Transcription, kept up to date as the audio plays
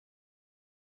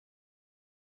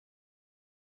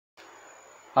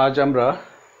आज আমরা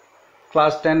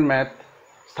class 10 math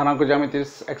স্থানাঙ্ক জ্যামিতির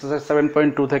এক্সারসাইজ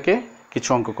 7.2 থেকে কিছু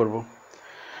অঙ্ক করব।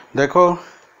 দেখো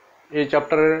এই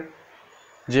চ্যাপ্টারের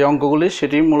যে অঙ্কগুলি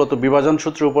সেটি মূলত বিভাজন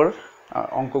সূত্রের উপর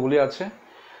অঙ্কগুলি আছে।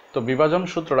 তো বিভাজন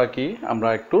সূত্রটা কি আমরা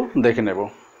একটু দেখে নেব।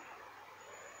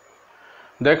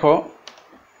 দেখো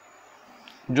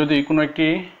যদি কোনো একটি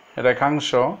রেখাংশ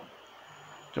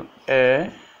এ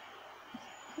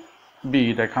বি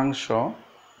রেখাংশ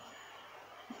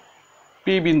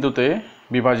পি বিন্দুতে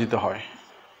বিভাজিত হয়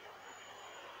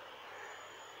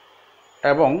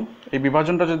এবং এই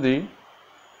বিভাজনটা যদি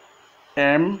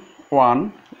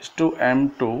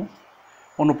m1:m2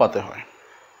 অনুপাতে হয়,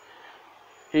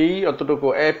 এই অতটুকু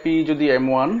এপি যদি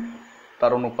m1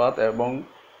 তার অনুপাত এবং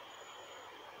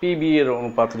পিবি এর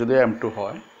অনুপাত যদি m2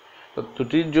 হয়, তো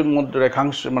দুটির মধ্যে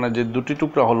রেখাংশ মানে যে দুটি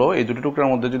টুকরা হলো এই দুটি টুকরার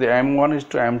মধ্যে যদি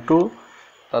m1:m2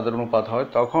 তাদের অনুপাত হয়,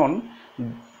 তখন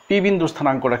পি বিন্দু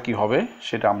স্থানাঙ্কটা কি হবে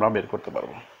সেটা আমরা বের করতে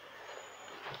পারবো।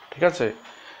 ঠিক আছে,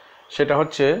 সেটা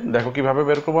হচ্ছে দেখো কিভাবে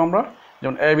বের করবো আমরা।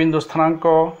 যেমন এ বিন্দু স্থানাঙ্ক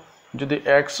যদি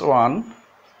x1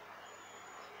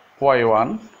 y1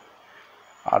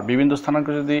 আর বি বিন্দু স্থানাঙ্ক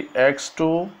যদি x2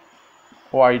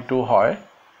 y2 হয়,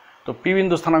 তো পি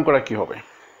বিন্দু স্থানাঙ্কটা কি হবে,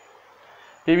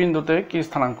 পি বিন্দুতে কি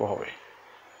স্থানাঙ্ক হবে,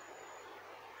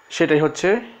 সেটাই হচ্ছে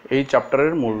এই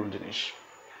চ্যাপ্টারের মূল জিনিস।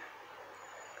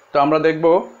 তো আমরা দেখব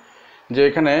যে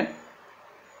এখানে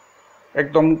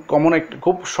একদম কমন একটা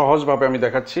খুব সহজভাবে আমি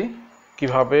দেখাচ্ছি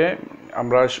কিভাবে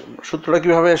আমরা সূত্রটা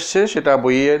কিভাবে এসছে, সেটা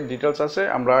বইয়ে ডিটেলস আছে।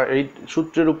 আমরা এই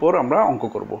সূত্রের উপর আমরা অঙ্ক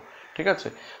করব। ঠিক আছে,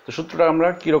 তো সূত্রটা আমরা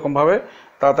কীরকমভাবে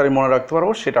তাড়াতাড়ি মনে রাখতে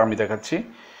পারবো সেটা আমি দেখাচ্ছি।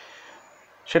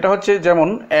 সেটা হচ্ছে যেমন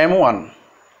m1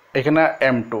 এখানে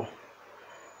m2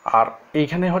 আর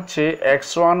এইখানে হচ্ছে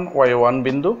x1 y1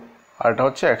 বিন্দু আর এটা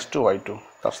হচ্ছে x2 y2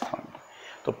 তার স্থানাঙ্ক।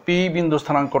 তো পি বিন্দু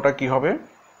স্থানাঙ্কটা কি হবে,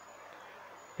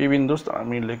 পি বিন্দু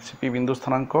আমি লিখছি পি বিন্দু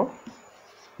স্থানাঙ্ক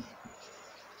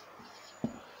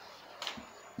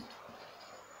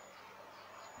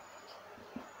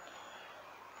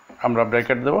আমরা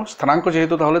ব্র্যাকেট দেব। স্থানাঙ্ক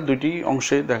যেহেতু তাহলে দুইটি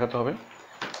অংশে দেখাতে হবে।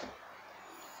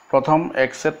 প্রথম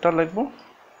x এরটা লিখব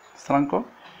স্থানাঙ্ক।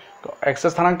 তো x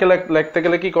এর স্থানাঙ্কে লিখতে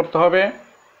গেলে কি করতে হবে,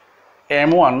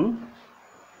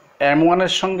 m1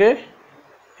 এর সঙ্গে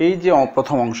এই যে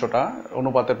প্রথম অংশটা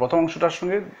অনুপাতের প্রথম অংশটার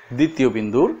সঙ্গে দ্বিতীয়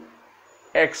বিন্দুর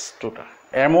x2টা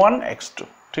m1 x2,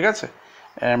 ঠিক আছে,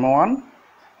 m1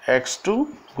 x2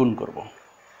 গুণ করব,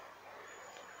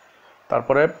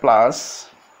 তারপরে প্লাস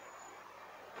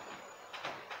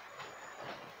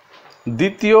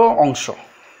দ্বিতীয় অংশ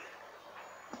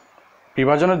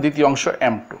বিভাজনের দ্বিতীয় অংশ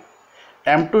m2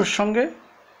 এর সঙ্গে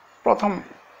প্রথম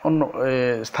অন্য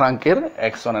স্থানাঙ্কের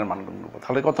x1 এর মান গুণ করব,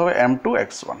 তাহলে কত হবে m2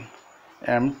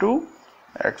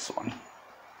 x1।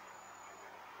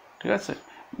 ঠিক আছে,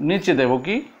 নিচে দেব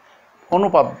কি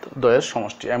অনুপাত দ্বয়ের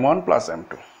সমষ্টি m1 প্লাস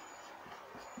m2।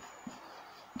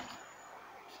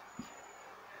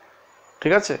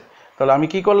 ঠিক আছে, তাহলে আমি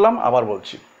কি করলাম আবার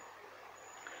বলছি।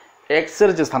 x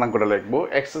এর যে স্থানাঙ্কটা লিখবো,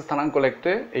 x এর স্থানাঙ্ক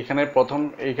লিখতে এখানে প্রথম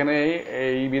এইখানে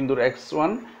এই বিন্দুর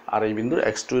x1 আর এই বিন্দুর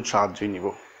x2 এর সাহায্যই নিব।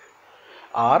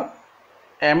 আর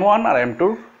m1 আর m2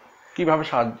 কিভাবে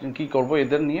কি করব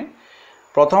এদের নিয়ে,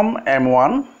 প্রথম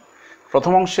m1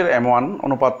 প্রথম অংশের m1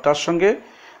 অনুপাতটার সঙ্গে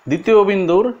দ্বিতীয়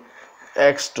বিন্দুর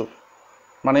x2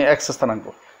 মানে x স্থানাঙ্ক,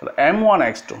 তাহলে m1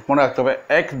 x2 মনে রাখতে হবে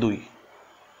 1 2,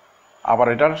 আবার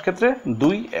এটার ক্ষেত্রে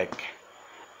 2 1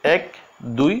 1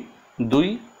 2 2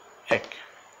 1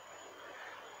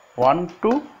 1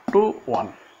 2 2 1।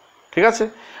 ঠিক আছে,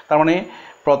 তার মানে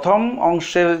প্রথম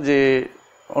অংশের যে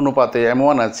অনুপাতে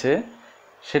m1 আছে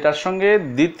সেটার সঙ্গে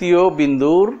দ্বিতীয়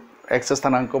বিন্দুর x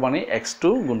স্থানাঙ্ক মানে x2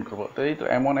 গুণ করব, তাই তো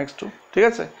m1 x2। ঠিক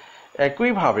আছে,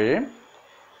 একইভাবে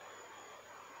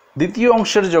দ্বিতীয়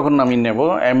অংশের যখন আমি নেব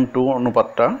m2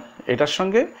 অনুপাতটা, এটার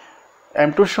সঙ্গে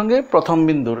m2 এর সঙ্গে প্রথম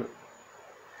বিন্দুর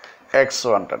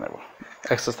x1টা নেব,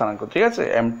 x স্থানাঙ্ক। ঠিক আছে,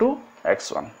 m2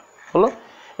 x1 হলো।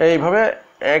 এইভাবে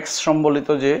x সম্বলিত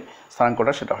যে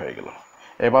স্থানাঙ্কটা সেটা হয়ে গেল।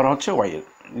 এবার হচ্ছে y এর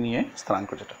নিয়ে স্থানাঙ্ক,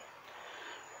 যেটা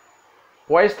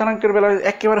y স্থানাঙ্কের বেলায়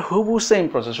একেবারে হুবহু সেম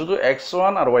প্রসেস, শুধু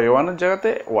x1 আর y1 এর জায়গাতে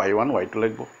y1 y2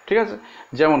 লিখবো। ঠিক আছে,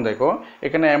 যেমন দেখো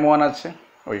এখানে m1 আছে,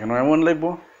 ওইখানে m1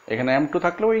 লিখবো, এখানে m2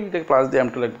 থাকলে ওই প্লাস দিয়ে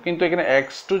m2 লিখবো, কিন্তু এখানে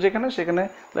x2 যেখানে সেখানে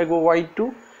লিখবো y2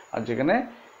 আর যেখানে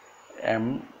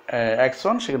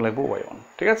x1 সেখানে লিখবো y1।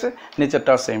 ঠিক আছে,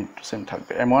 নিচেরটা সেম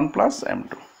থাকবে m1 প্লাস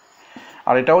m2।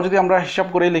 আর এটাও যদি আমরা হিসাব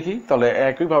করে লিখি তাহলে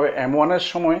একইভাবে m1 এর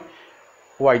সময়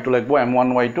y2 লিখবো m1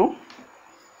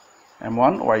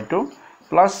 y2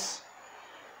 plus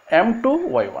m2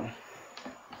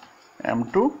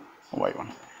 y1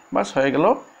 বাস হয়ে গেল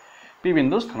পি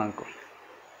বিন্দু স্থানাঙ্ক।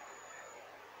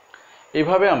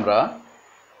 এইভাবে আমরা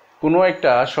কোনো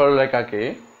একটা সরলরেখাকে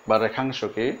বা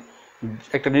রেখাংশকে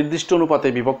একটা নির্দিষ্ট অনুপাতে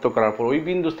বিভক্ত করার পর ওই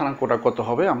বিন্দু স্থানাঙ্কটা কত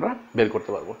হবে আমরা বের করতে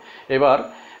পারবো। এবার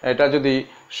এটা যদি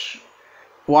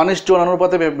 1:1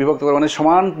 অনুপাতে বিভক্ত করে, মানে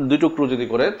সমান দুই টুকরো যদি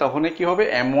করে, তখন কি হবে,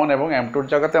 m1 এবং m2-র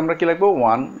জায়গাতে আমরা কি লিখবো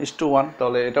 1:1।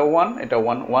 তাহলে এটা 1, এটা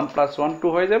 1, 1 + 1 2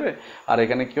 হয়ে যাবে। আর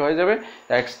এখানে কি হয়ে যাবে,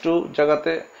 x2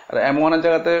 জায়গাতে আর m1 এর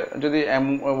জায়গাতে যদি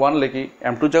m1 লিখি,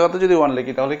 m2 এর জায়গাতে যদি 1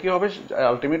 লিখি, তাহলে কি হবে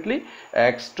আলটিমেটলি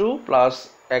x2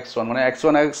 + x1, মানে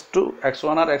x1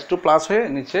 আর x2 প্লাস হয়ে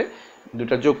নিচে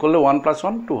দুটা যোগ করলে 1 +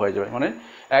 1 2 হয়ে যাবে, মানে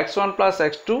x1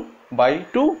 +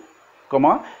 x2/2,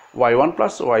 y1 +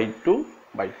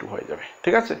 y2/2 হয়ে যাবে।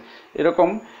 ঠিক আছে, এরকম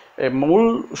মূল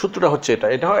সূত্রটা হচ্ছে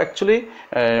এটা অ্যাকচুয়ালি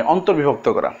অন্তর্বিভক্ত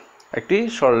করা। একটি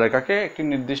সরলরেখাকে একটি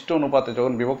নির্দিষ্ট অনুপাতে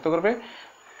যখন বিভক্ত করবে,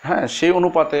 হ্যাঁ, সেই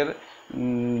অনুপাতের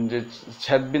যে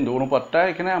ছেদবিন্দু অনুপাতটা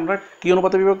এখানে আমরা কি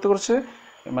অনুপাতে বিভক্ত করছে,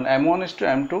 মানে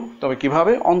m1:m2। তবে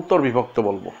কিভাবে অন্তর্বিভক্ত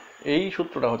বলবো, এই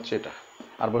সূত্রটা হচ্ছে এটা।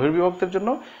 আর বহির্বিভক্তের জন্য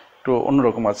একটু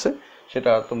অন্যরকম আছে,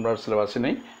 সেটা তোমরা সিলেবাসে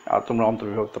নেই, আর তোমরা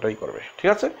অন্তর্বিভক্তটাই করবে। ঠিক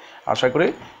আছে, আশা করি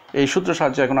এই সূত্রের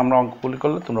সাহায্যে এখন আমরা অঙ্কগুলি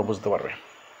করলে তোমরা বুঝতে পারবে।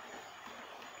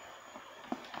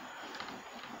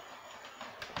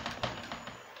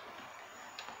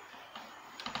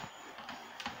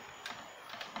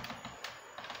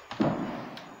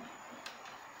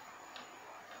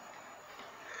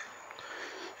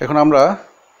 এখন আমরা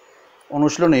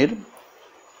অনুশীলনীর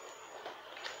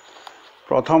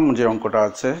প্রথম যে অঙ্কটা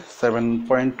আছে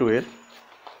 7.2 এর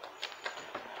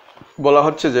বলা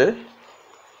হচ্ছে যে,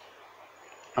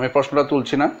 আমি প্রশ্নটা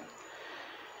তুলছি না,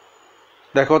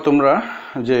 দেখো তোমরা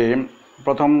যে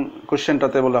প্রথম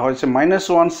কোশ্চেনটাতে বলা হয়েছে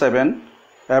 -1 7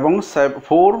 এবং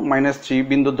 4 - 3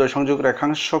 বিন্দুদ্বয় সংযোগ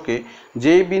রেখাংশকে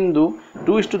যে বিন্দু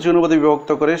 2:3 অনুপাতে বিভক্ত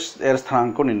করে এর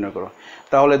স্থানাঙ্ক নির্ণয় করো।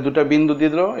 তাহলে দুটা বিন্দু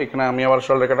দিয়ে দিল, এখানে আমি আবার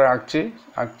সরলরেখাটা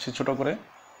আঁকছি ছোট করে,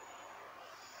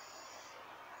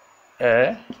 এ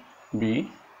বি।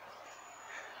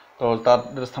 তো তার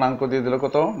স্থানাঙ্ক দিয়ে দিল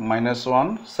কত, -1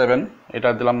 7, এটা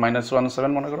দিলাম -1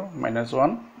 7 মনে করো,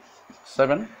 -1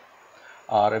 7,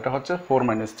 আর এটা হচ্ছে 4 -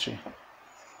 3,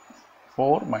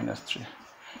 4 - 3।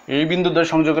 এই বিন্দুদ্বয়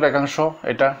সংযোগের রেখাংশ,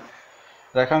 এটা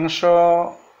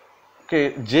রেখাংশকে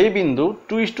যে বিন্দু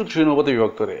 2:3 অনুপাতে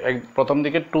বিভক্ত করে, প্রথম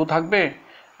দিকে 2 থাকবে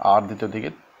আর দ্বিতীয় দিকে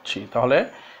 3। তাহলে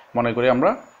মনে করি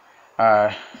আমরা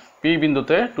পি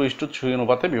বিন্দুতে 2:3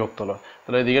 অনুপাতে বিভক্ত হলো,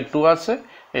 তাহলে এদিকে 2 আছে,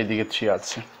 এইদিকে 3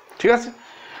 আছে। ঠিক আছে,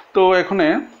 তো এখানে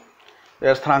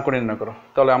এর স্থানাঙ্ক নির্ণয় করো।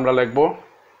 তাহলে আমরা লিখব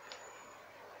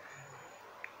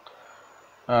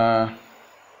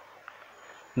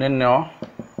নির্ণয়,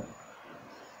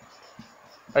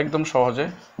 একদম সহজে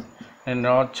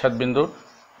নির্ণয় ছেদবিন্দু,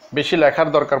 বেশি লেখার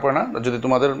দরকার পড়ে না, যদি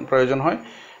তোমাদের প্রয়োজন হয়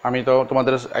আমি তো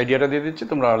তোমাদের আইডিয়াটা দিয়ে দিচ্ছি,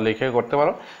 তোমরা লিখে করতে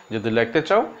পারো। যদি লিখতে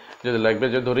চাও, যদি লিখবে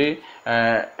যে ধরি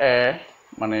এ,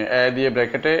 মানে এ দিয়ে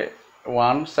ব্র্যাকেটে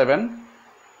 1 7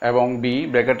 এবং বি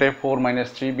ব্র্যাকেটে 4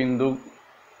 - 3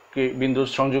 বিন্দু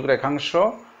সংযোগ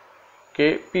রেখাংশকে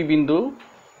পি বিন্দু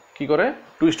কি করে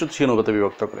 2:3 অনুপাতে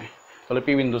বিভক্ত করে, তাহলে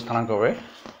পি বিন্দু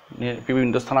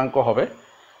স্থানাঙ্ক হবে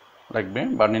লাগবে,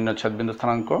 বা নির্ণয় ছেদবিন্দু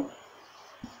স্থানাঙ্ক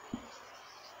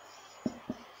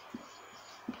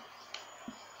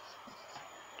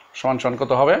সমান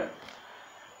কত হবে,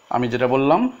 আমি যেটা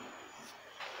বললাম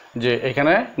যে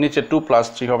এখানে নিচে 2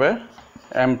 + 3 হবে,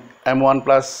 m1 +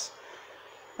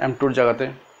 m2-র জায়গাতে।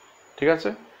 ঠিক আছে,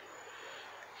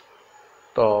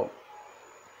 তো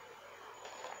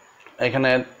এখানে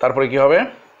তারপরে কি হবে,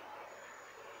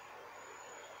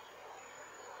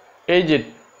 এই যে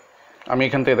আমি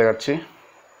এখান থেকে দেখাচ্ছি,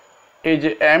 এই যে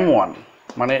m1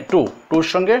 মানে 2-2-র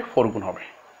সঙ্গে 4 গুণ হবে,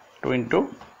 2 ×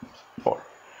 4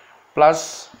 প্লাস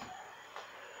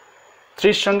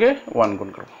 3-র সঙ্গে 1 গুণ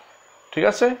করব। ঠিক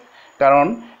আছে, কারণ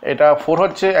এটা 4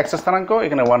 হচ্ছে x স্থানাঙ্ক,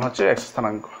 এখানে 1 হচ্ছে x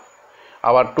স্থানাঙ্ক,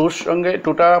 আবার 2-র সঙ্গে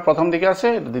 2টা প্রথম দিকে আছে,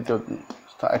 দ্বিতীয়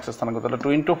x স্থানাঙ্ক, তাহলে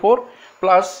 2 × 4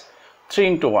 প্লাস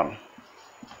 3 × 1।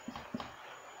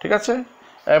 ঠিক আছে,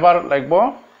 এবার লিখব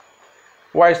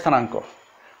y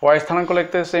স্থানাঙ্ক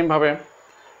লিখতে সেমভাবে,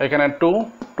 এখানে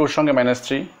 2-2-র সঙ্গে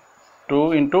 -3, 2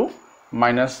 ×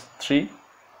 -3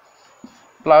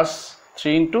 প্লাস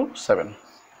 3 × 7,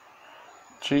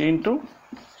 3 ×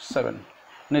 7,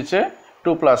 নিচে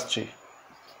 2 + 3,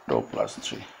 2 +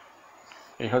 3,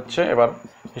 এই হচ্ছে। এবার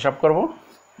হিসাব করব,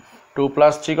 2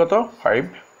 + 3 কত, 5,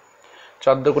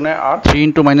 4 × 8, 3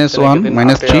 × -1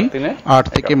 -3, 8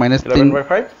 থেকে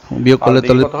 -3 বিয়োগ করলে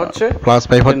তাহলে কত হচ্ছে,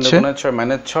 +5 হচ্ছে, 3 × 6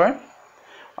 -6,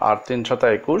 আর 3 × 7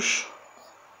 21,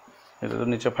 এটা তো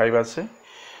নিচে 5 আছে,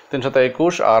 3 × 7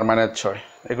 21 আর -6,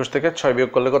 21 থেকে 6 বিয়োগ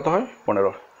করলে কত হয়,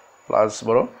 15, প্লাস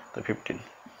বড় তো 15।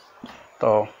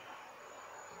 তো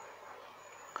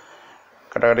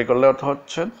কাটাকাটি করলে অর্থ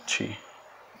হচ্ছে 3,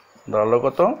 দাঁড়ালো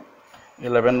কত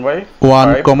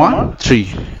 11/1,3।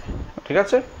 ঠিক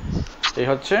আছে, এই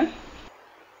হচ্ছে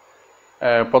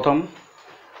প্রথম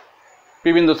পি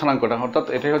বিন্দু স্থানাঙ্কটা, অর্থাৎ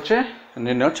এটাই হচ্ছে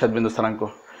নির্ণয় ছেদবিন্দু স্থানাঙ্ক।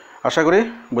 আশা করি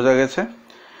বোঝা গেছে।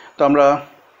 তো আমরা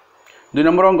 2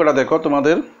 নম্বর অঙ্কটা দেখো,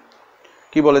 তোমাদের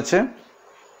কি বলেছে।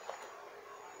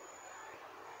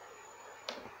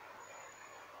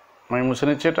 আমি মুছে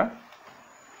নিচ্ছি এটা।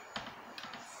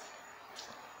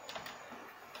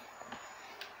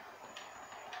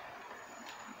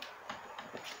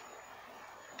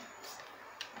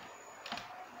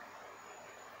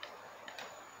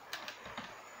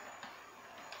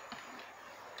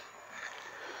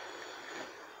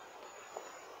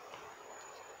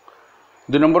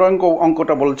 দুই নম্বর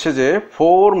অঙ্কটা বলছে যে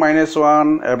 4, -1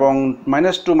 এবং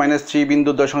 -2, -3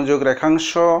 বিন্দু দ্বয় সংযোগ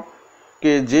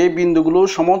রেখাংশকে যে বিন্দুগুলো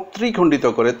সমত্রিখণ্ডিত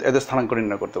করে এদের স্থানাঙ্ক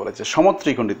নির্ণয় করতে বলেছে।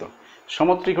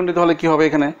 সমত্রিখণ্ডিত হলে কি হবে,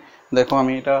 এখানে দেখো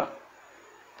আমি এটা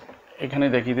এখানে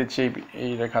দেখিয়ে দিচ্ছি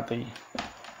এই রেখাতেই।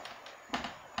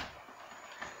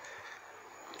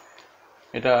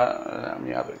 এটা আমি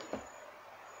আর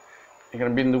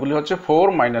এখানে বিন্দুগুলি হচ্ছে 4,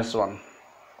 -1,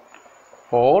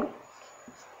 4,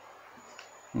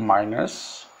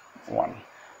 -1,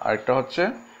 আরেকটা হচ্ছে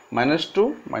 -2,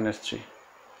 -3,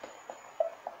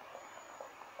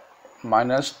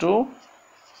 -2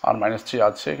 আর -3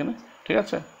 আছে এখানে, ঠিক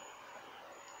আছে।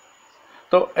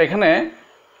 তো এখানে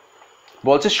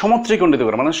বলছে সমত্রিখণ্ডিত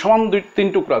করে, মানে সমান 3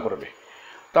 টুকরা করবে।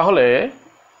 তাহলে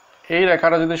এই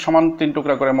রেখাটা যদি সমান 3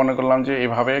 টুকরা করে, মনে করলাম যে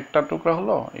এইভাবে একটা টুকরা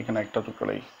হলো, এখানে একটা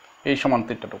টুকরা, এই সমান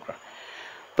 3টা টুকরা।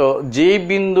 তো যে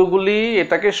বিন্দুগুলি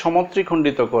এটাকে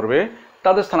সমত্রিখণ্ডিত করবে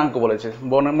তাদের স্থানাঙ্ক বলেছে।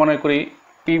 মনে করি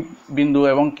পি বিন্দু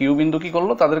এবং কিউ বিন্দু কি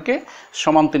করলো, তাদেরকে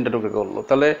সমান 3টা টুকরা করলো।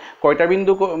 তাহলে কয়টা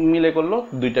বিন্দু মিলে করলো?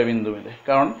 2টা বিন্দু মিলে,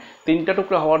 কারণ 3টা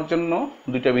টুকরা হওয়ার জন্য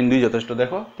 2টা বিন্দুই যথেষ্ট।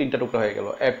 দেখো 3টা টুকরা হয়ে গেল,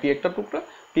 পি একটা টুকরা,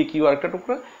 পি কিউ আর একটা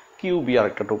টুকরা, কিউ বি আর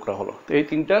একটা টুকরা হলো। তো এই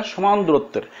 3টা সমান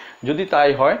দূরত্বের যদি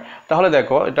তাই হয়, তাহলে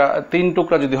দেখো এটা 3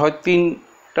 টুকরা যদি হয়,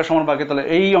 3টা সমান ভাগে, তাহলে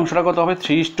এই অংশটা কত হবে?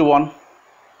 3:1,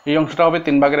 এই অংশটা হবে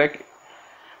 3/1।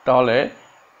 তাহলে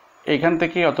এইখান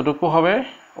থেকে এতটুকু হবে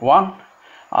 1,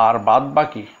 আর বাদ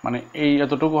বাকি মানে এই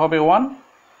এতটুকু হবে 1,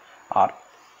 আর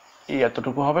এই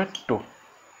এতটুকু হবে 2,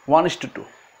 1:2,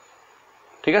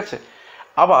 ঠিক আছে।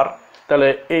 আবার তাহলে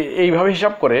এইভাবে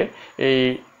হিসাব করে, এই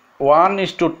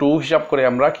 1:2 হিসাব করে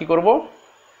আমরা কি করব,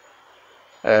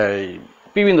 এই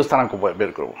পি বিন্দু স্থানাঙ্ক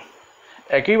বের করব।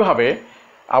 একইভাবে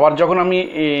আবার যখন আমি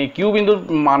কিউ বিন্দুর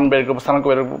মান বের করবো, স্থানাঙ্ক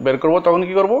বের করবো, তখন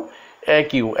কি করব,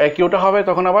 কিউটা হবে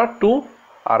তখন আবার 2,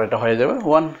 আর এটা হয়ে যাবে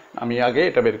 1। আমি আগে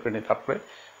এটা বের করে নিই, তারপরে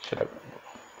সেটা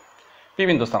পি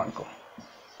বিন্দু স্থানাঙ্ক।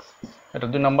 এটা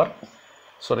 2 নম্বর,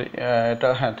 সরি এটা,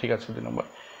 হ্যাঁ ঠিক আছে 2 নম্বর।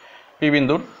 পি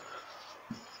বিন্দুর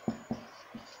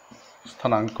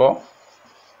স্থানাঙ্ক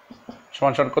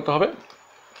সমান কত হবে?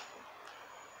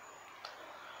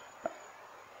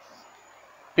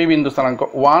 পি বিন্দু স্থানাঙ্ক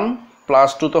 1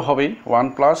 + 2 তো হবেই, 1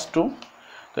 + 2,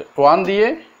 তো 1 দিয়ে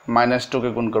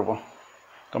 -2কে গুণ করব।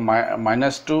 তো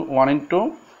 -2, 1 ×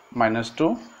 -2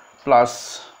 প্লাস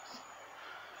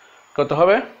কত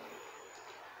হবে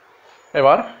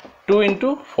এবার 2 ×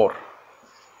 4,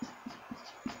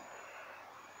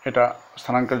 এটা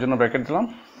স্থানাঙ্কের জন্য ব্র্যাকেট দিলাম।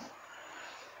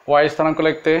 y স্থানাঙ্ক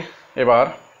লিখতে এবার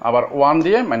আবার 1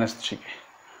 দিয়ে -3কে,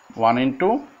 1 ×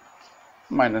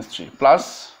 -3 প্লাস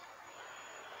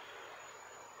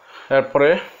এরপরে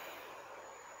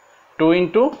 2 ×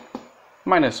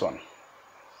 -1,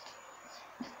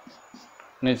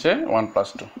 নিচে 1 +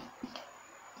 2,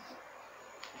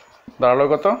 দাঁড়ালো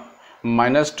কত?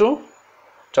 -2,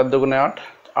 4 × 8,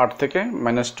 8 থেকে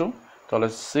 -2, তাহলে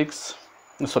 6,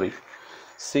 4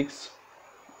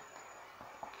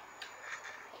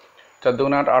 ×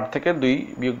 8, 8 থেকে 2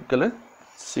 বিয়োগ গেলে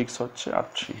 6 হচ্ছে, আর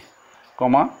 3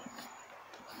 কমা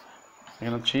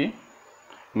এখানে 3,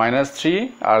 -3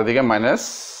 আর এদিকে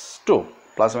 -2,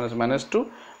 প্লাস -2,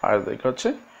 আর এদিকে হচ্ছে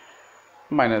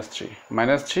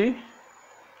 -3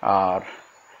 আর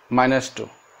 -2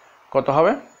 কত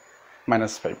হবে?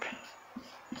 -5।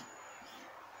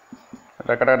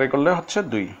 এটা কাটাকাটি করলে হচ্ছে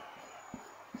 2,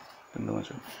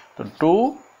 তো 2,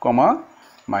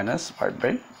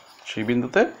 -5/3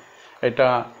 বিন্দুতে এটা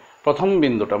প্রথম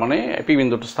বিন্দুটা, মানে পি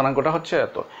বিন্দুটা স্থানাঙ্কটা হচ্ছে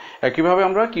এত। একইভাবে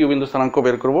আমরা কিউ বিন্দু স্থানাঙ্ক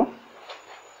বের করব।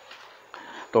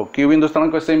 তো কিউ বিন্দু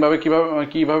স্থানাঙ্ক সেমভাবে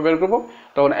কিভাবে বের করব?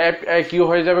 তখন কিউ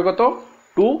হয়ে যাবে কত?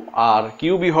 2, আর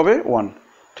কিউ বি হবে 1,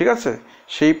 ঠিক আছে।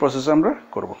 সেই প্রসেস আমরা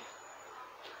করব।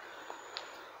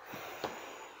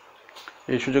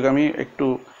 এই সুযোগে আমি একটু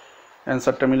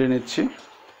অ্যান্সারটা মিলিয়ে নিচ্ছি।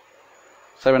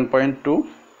 7.2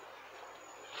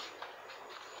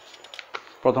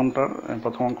 প্রথম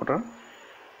অঙ্কটার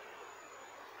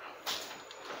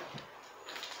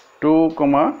 2,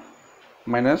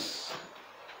 minus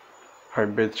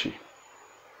 5/3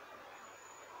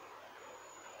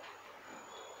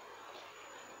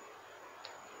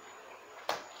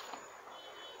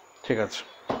 ঠিক আছে।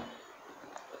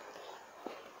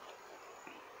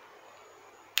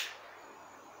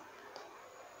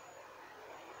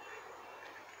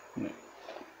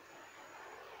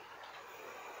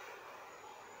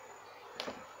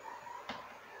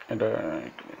 এটা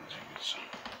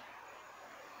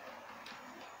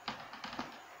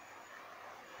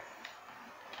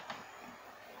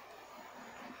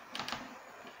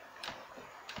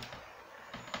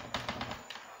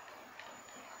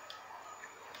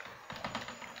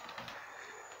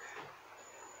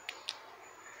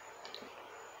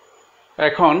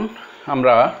এখন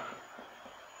আমরা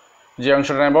যে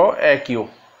অংশটা নেব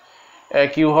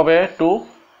AQ হবে 2,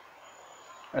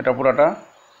 এটা পুরোটা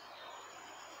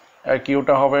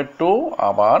AQটা হবে 2,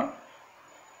 আবার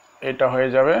এটা হয়ে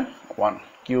যাবে 1,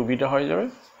 QBটা হয়ে যাবে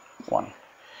 1।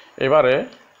 এবারে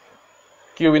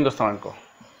Q বিন্দু স্থানাঙ্ক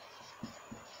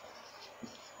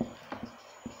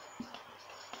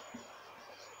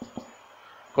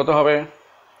কত হবে?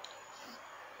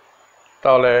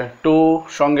 তাহলে 2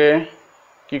 সঙ্গে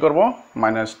কি করব?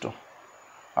 -2,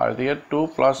 আর এদিকে 2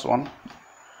 + 1,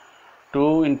 2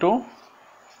 ×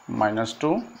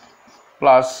 -2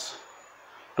 প্লাস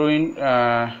 2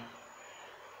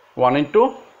 1 ×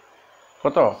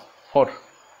 কত? 4,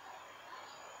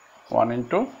 1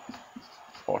 ×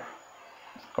 4,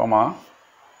 কমা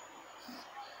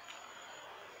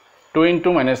 2 ×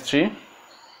 -3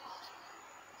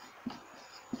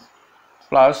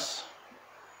 প্লাস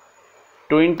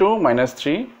 2 ×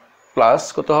 -3 প্লাস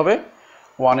কত হবে?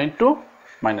 1 ×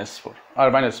 -4 আর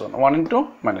 -1, 1 ×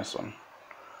 -1,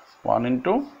 1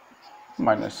 ×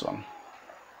 -1,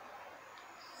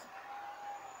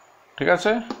 ঠিক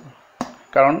আছে।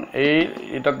 কারণ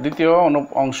এটা দ্বিতীয়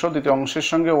অংশের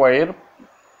সঙ্গে y এর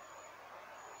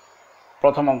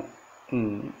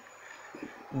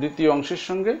দ্বিতীয় অংশের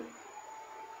সঙ্গে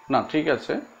না, ঠিক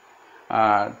আছে,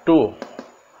 2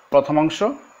 প্রথম অংশ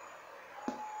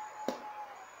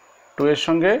 2 এর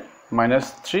সঙ্গে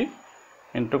 -3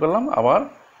 ইন্টু করলাম, আবার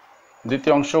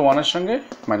দ্বিতীয় অংশ 1 এর সঙ্গে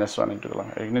 -1 ইন্টু করলাম।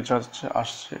 এর নিচে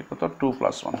আসছে কত? 2 +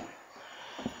 1।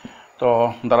 তো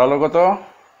দাঁড়ালো কত?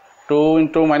 2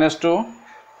 × -2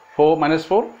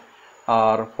 4,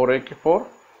 আর 4 এ 4,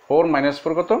 4 -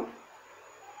 4 কত?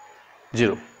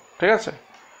 0, ঠিক আছে।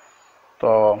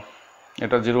 তো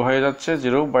এটা 0 হয়ে যাচ্ছে,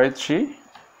 0/3,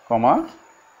 কমা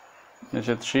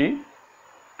নিচে 3,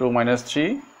 2 - 3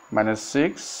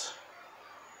 -6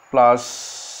 প্লাস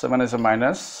 7 is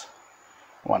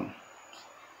 -1।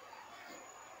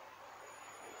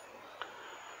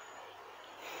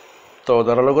 তো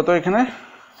দাঁড়ালো কত এখানে?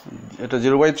 এটা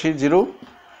 0/3, 0,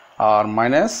 আর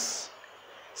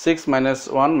 -6 -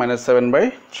 1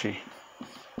 -7/3।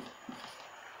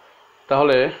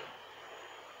 তাহলে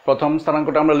প্রথম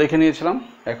স্থানাঙ্কটা আমরা লিখে নিয়েছিলাম।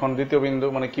 এখন দ্বিতীয় বিন্দু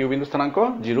মানে Q বিন্দু স্থানাঙ্ক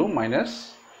 0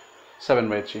 -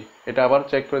 7/3। এটা আবার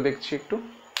চেক করে দেখছি একটু।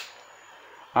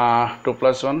 2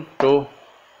 + 1,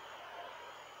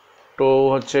 2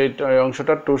 হচ্ছে এই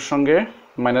অংশটা 2 সঙ্গে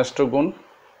 -2 গুণ,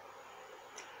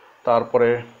 তারপরে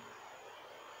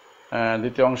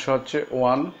দ্বিতীয় অংশ হচ্ছে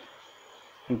 1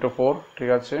 × 4, ঠিক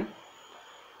আছে।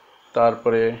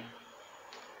 তারপরে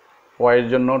y এর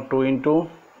জন্য 2 ×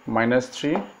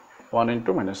 -3, 1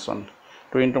 × -1,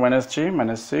 2 × -3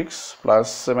 -6 প্লাস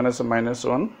 7 is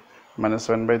 -1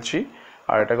 -7/3,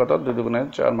 আর এটা কত? 2 ×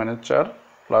 4 -4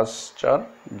 প্লাস 4,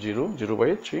 0,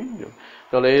 0/3, 0।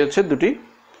 তাহলে এই হচ্ছে দুটি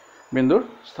বিন্দুর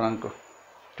স্থানাঙ্ক,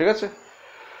 ঠিক আছে।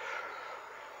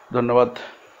 ধন্যবাদ।